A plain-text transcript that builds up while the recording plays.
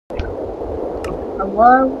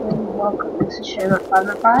Hello and welcome. This is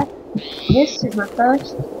Shownote505. This is my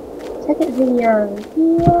first Tekkit video.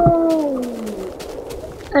 Yay!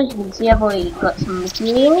 As you can see, I've already got some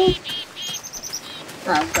material.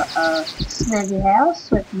 I've got a snazzy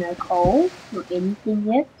house with no coal or anything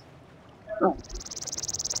yet. Oh,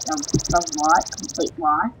 some light, complete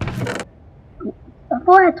light. I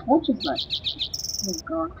thought I had torches left. Oh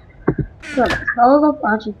god. Good.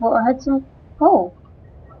 I actually thought I had some coal.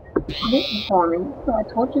 Farming, so I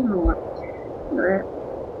tortured more.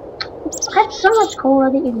 I had so much coal I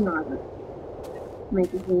didn't even know it.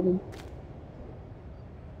 Make it bleeding.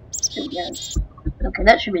 There we go. Okay,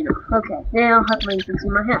 that should be enough. Okay, now hopefully you can see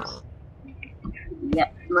my house.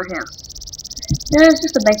 Yep, my house. No, it's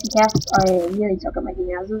just a basic house. I really suck at making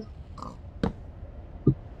houses.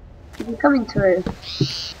 If you come into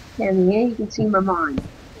down here, you can see my mine.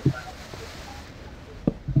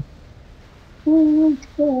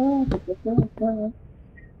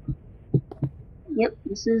 Yep,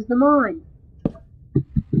 this is the mine.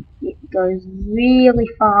 It goes really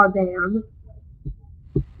far down.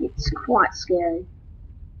 It's quite scary.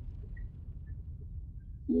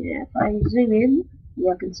 Yeah, if I zoom in,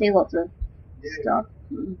 yeah, I can see lots of stuff.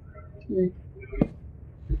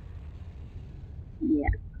 Yeah.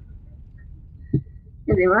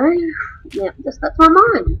 Anyway, yeah, that's my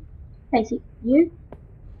mine. Basic view.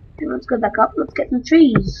 Let's go back up, let's get some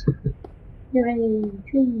trees. Hooray,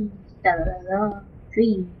 trees. Da da da da.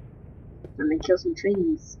 Trees. I'm gonna kill some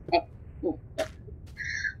trees.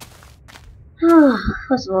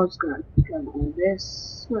 First of all, I'm just gonna go all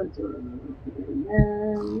this. Do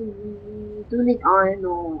we need iron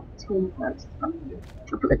or tin first? I'll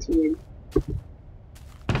put the tin in.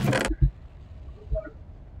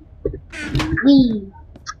 Whee!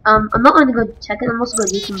 I'm not going to go check it, I'm also going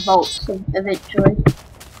to do some bolts eventually.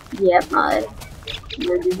 Yep, I'm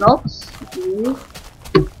going to do bolts.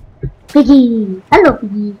 Piggy! Hello,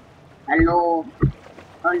 Piggy! Hello!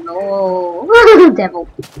 Hello! Devil!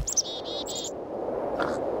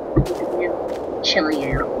 Chilling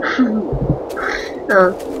out. I'm just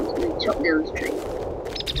going to chop down this tree.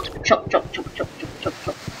 Chop, chop, chop, chop, chop, chop,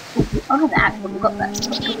 chop. Ooh, I have the axe, but we got that.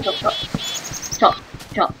 Chop, chop, chop, chop. Chop,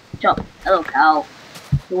 chop, chop. Hello, cow.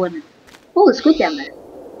 The women. Oh, there's squid down there.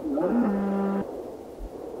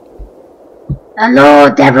 Hello,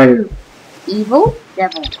 devil! Evil,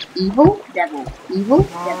 devil, evil, devil, evil,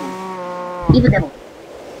 devil, evil, devil.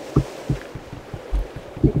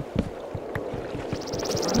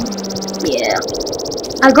 Yeah.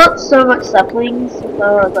 I got so much saplings,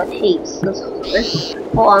 so I got heaps.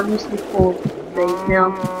 Oh, I'm just full of these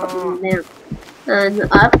now. Popping them down. And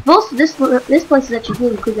also this place is actually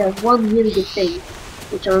good because there's one really good thing,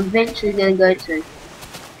 which I'm eventually going to go to.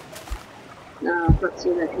 No, I've not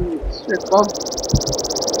seen that thing. It's a bomb.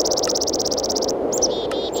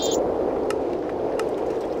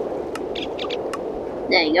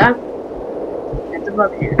 There you go. That's a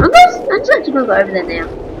volcano. I'm just actually going to go over there now.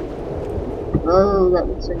 Oh, that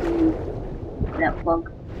looks so good. That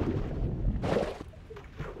fog.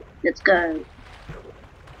 Let's go.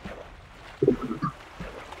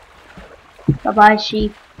 Bye bye,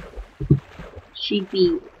 sheep.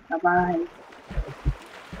 Sheepy. Bye bye.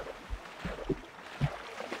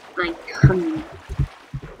 I'm coming.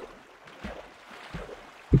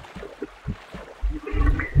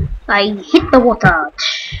 I hit the water.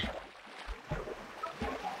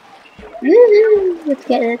 Let's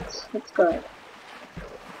get it. Let's go.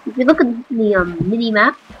 If you look at the mini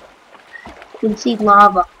map, you can see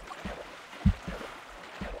lava.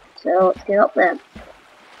 So let's get up there.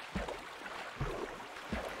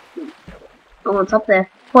 Oh, what's up there?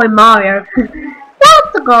 Boy, Mario.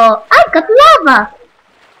 That's the goal. I got lava.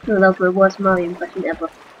 Oh, that was my worst Mario impression ever.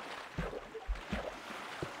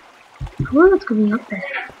 Come on, what's coming up there?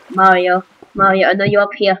 Mario, I know you're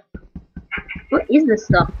up here. What is this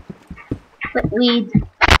stuff? Like weed.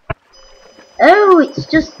 Oh, it's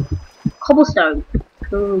just cobblestone.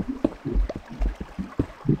 Cool.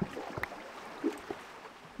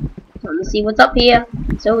 Time to see what's up here.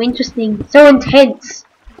 So interesting, so intense.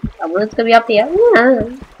 Oh, well, it's gonna be up here.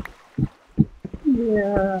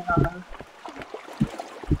 Yeah.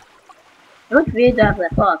 How much video do I have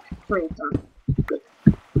left? Oh, plenty of time. Good.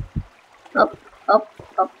 Up, up,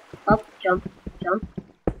 up, up, jump, jump.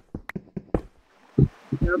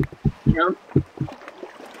 Jump, jump.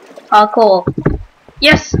 Parkour.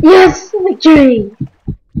 Yes, yes, victory!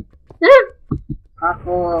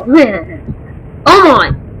 Parkour. Oh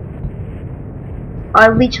my! I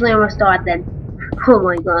literally almost died then. Oh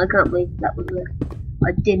my god, I can't believe that was there.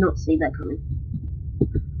 I did not see that coming.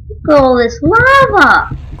 Look at all this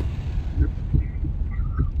lava!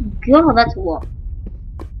 God, that's a lot.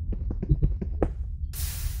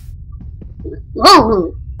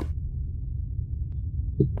 Whoa!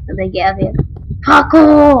 And they get out of here.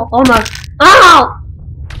 Parkour! Almost. Oh!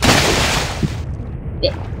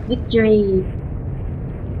 Yeah, victory.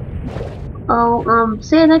 Oh,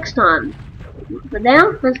 see you next time. But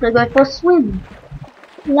now, let's go for a swim.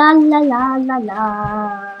 La la la la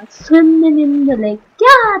la. Swimming in the lake.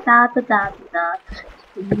 Da da da da da.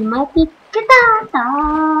 Swimming in my feet. Da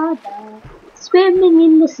da da. Swimming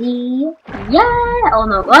in the sea. Yeah! Oh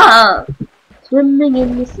no. Whoa! Swimming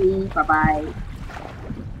in the sea. Bye bye.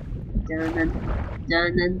 Dun dun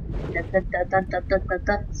dun dun dun dun dun dun dun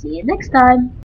dun. See you next time.